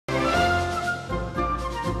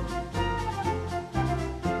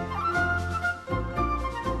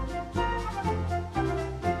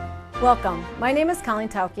Welcome, my name is Colleen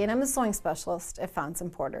Tauke and I'm a sewing specialist at Fonson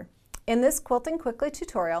Porter. In this Quilting Quickly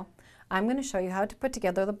tutorial, I'm going to show you how to put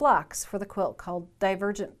together the blocks for the quilt called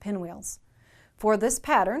Divergent Pinwheels. For this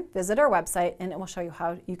pattern, visit our website and it will show you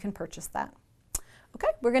how you can purchase that. Okay,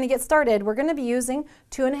 we're going to get started. We're going to be using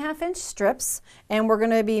 2.5-inch strips and we're going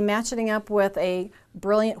to be matching up with a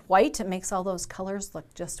brilliant white. It makes all those colors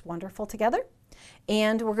look just wonderful together.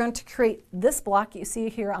 And we're going to create this block you see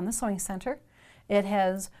here on the Sewing Center. It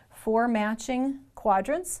has 4 matching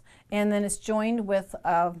quadrants and then it's joined with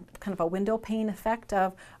a kind of a window pane effect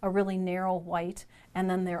of a really narrow white, and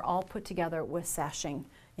then they're all put together with sashing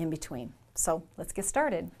in between. So let's get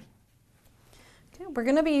started. Okay, we're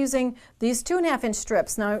going to be using these 2.5-inch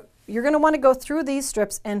strips. Now you're going to want to go through these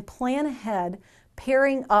strips and plan ahead,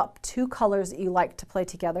 pairing up 2 colors that you like to play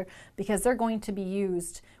together because they're going to be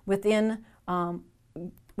used within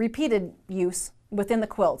repeated use within the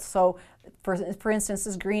quilt. So for instance,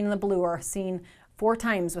 this green and the blue are seen 4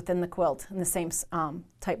 times within the quilt in the same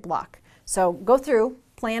type block. So go through,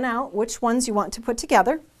 plan out which ones you want to put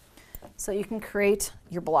together so you can create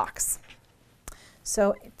your blocks.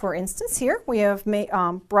 So for instance here we have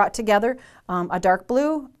brought together a dark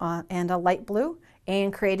blue and a light blue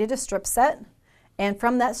and created a strip set, and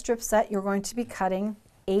from that strip set you're going to be cutting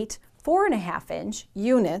 8 4.5-inch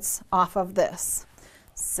units off of this.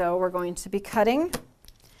 So we're going to be cutting,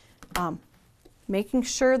 making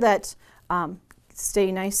sure that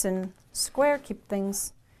stay nice and square, keep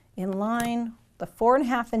things in line. The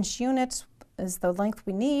 4.5-inch units is the length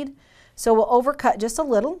we need. So we'll overcut just a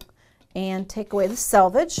little and take away the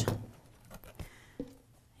selvage.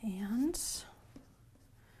 And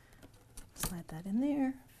slide that in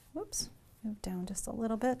there. Whoops, move down just a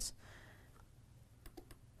little bit.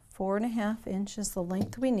 4.5 inches is the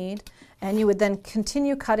length we need, and you would then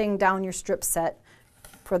continue cutting down your strip set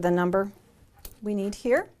for the number we need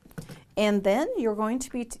here, and then you're going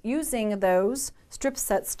to be using those strip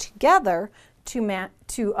sets together to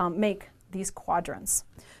make these quadrants.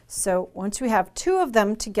 So once we have 2 of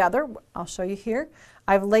them together, I'll show you here,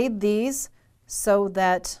 I've laid these so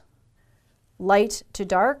that light to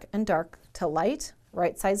dark and dark to light,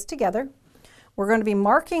 right sides together. We're going to be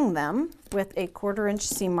marking them with a 1/4-inch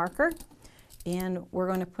seam marker, and we're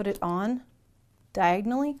going to put it on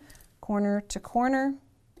diagonally, corner to corner,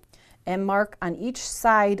 and mark on each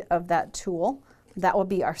side of that tool. That will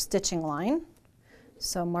be our stitching line.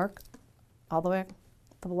 So mark all the way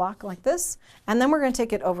the block like this, and then we're going to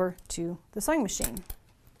take it over to the sewing machine.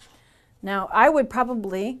 Now I would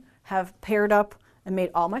probably have paired up and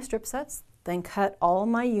made all my strip sets, then cut all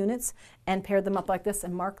my units and pair them up like this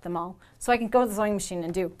and mark them all so I can go to the sewing machine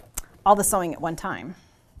and do all the sewing at one time.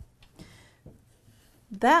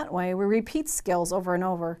 That way we repeat skills over and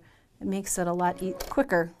over. It makes it a lot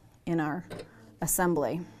quicker in our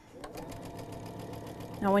assembly.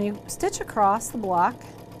 Now when you stitch across the block,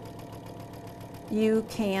 you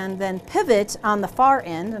can then pivot on the far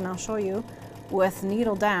end, and I'll show you with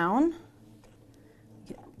needle down.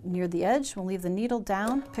 Near the edge, we'll leave the needle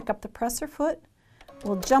down, pick up the presser foot,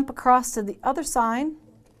 we'll jump across to the other side,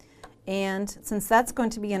 and since that's going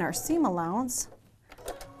to be in our seam allowance,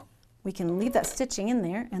 we can leave that stitching in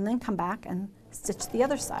there and then come back and stitch the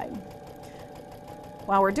other side.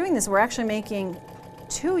 While we're doing this, we're actually making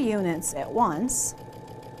 2 units at once.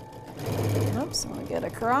 Oops, I'm going to get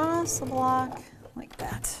across the block like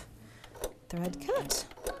that. Thread cut.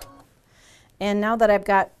 And now that I've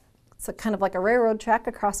got kind of like a railroad track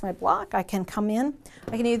across my block, I can come in.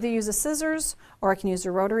 I can either use a scissors or I can use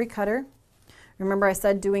a rotary cutter. Remember I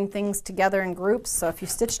said doing things together in groups, so if you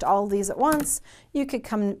stitched all of these at once, you could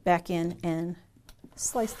come back in and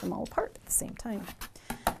slice them all apart at the same time.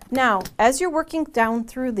 Now, as you're working down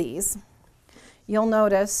through these, you'll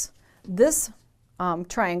notice this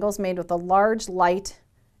triangle is made with a large light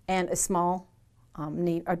and a small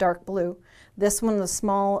a dark blue. This one, the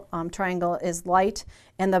small triangle, is light,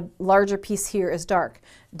 and the larger piece here is dark.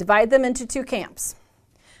 Divide them into 2 camps.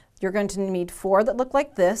 You're going to need 4 that look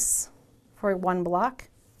like this for 1 block,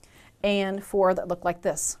 and 4 that look like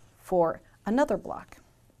this for another block.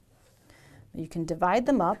 You can divide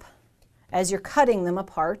them up as you're cutting them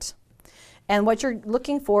apart, and what you're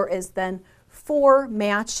looking for is then 4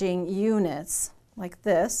 matching units like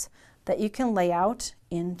this that you can lay out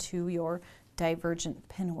into your divergent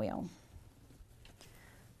pinwheel.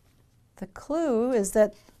 The clue is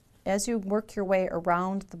that as you work your way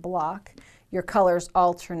around the block, your colors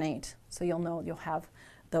alternate, so you'll know you'll have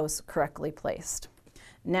those correctly placed.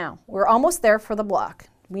 Now, we're almost there for the block.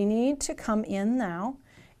 We need to come in now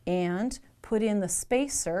and put in the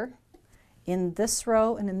spacer in this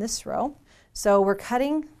row and in this row. So we're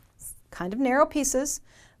cutting kind of narrow pieces.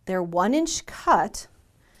 They're 1-inch cut,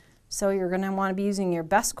 so you're going to want to be using your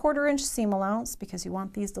best 1/4 inch seam allowance because you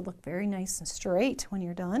want these to look very nice and straight when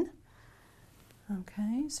you're done.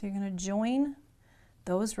 Okay, so you're going to join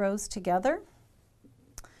those rows together,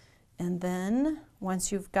 and then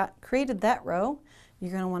once you've created that row,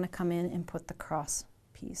 you're going to want to come in and put the cross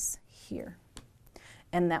piece here,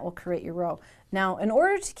 and that will create your row. Now, in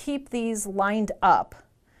order to keep these lined up,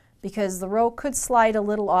 because the row could slide a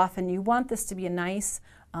little off and you want this to be a nice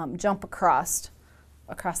jump across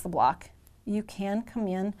the block, you can come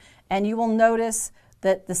in and you will notice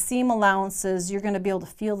that the seam allowances, you're going to be able to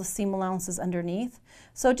feel the seam allowances underneath.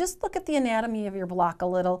 So just look at the anatomy of your block a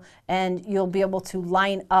little and you'll be able to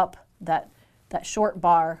line up that short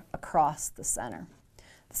bar across the center.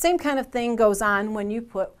 The same kind of thing goes on when you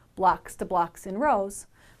put blocks to blocks in rows,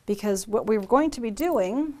 because what we're going to be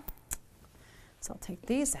doing, so I'll take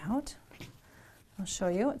these out, I'll show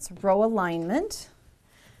you, it's row alignment,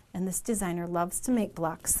 and this designer loves to make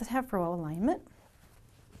blocks that have row alignment.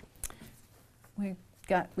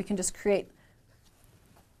 We can just create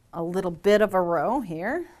a little bit of a row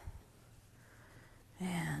here,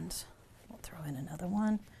 and we'll throw in another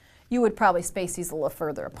one. You would probably space these a little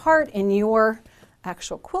further apart in your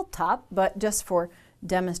actual quilt top, but just for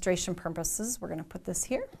demonstration purposes, we're going to put this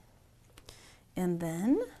here. And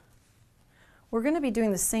then we're going to be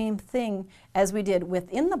doing the same thing as we did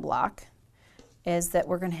within the block, is that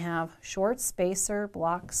we're going to have short spacer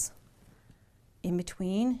blocks in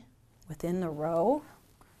between within the row.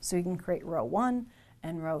 So you can create row 1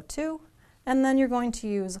 and row 2, and then you're going to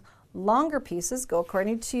use longer pieces, go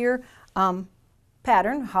according to your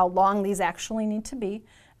pattern, how long these actually need to be,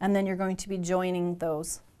 and then you're going to be joining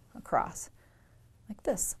those across like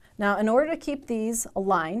this. Now, in order to keep these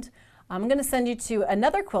aligned, I'm going to send you to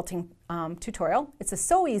another quilting tutorial. It's a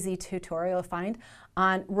so easy tutorial to find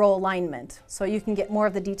on row alignment, so you can get more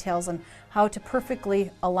of the details on how to perfectly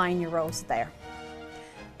align your rows there.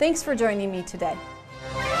 Thanks for joining me today.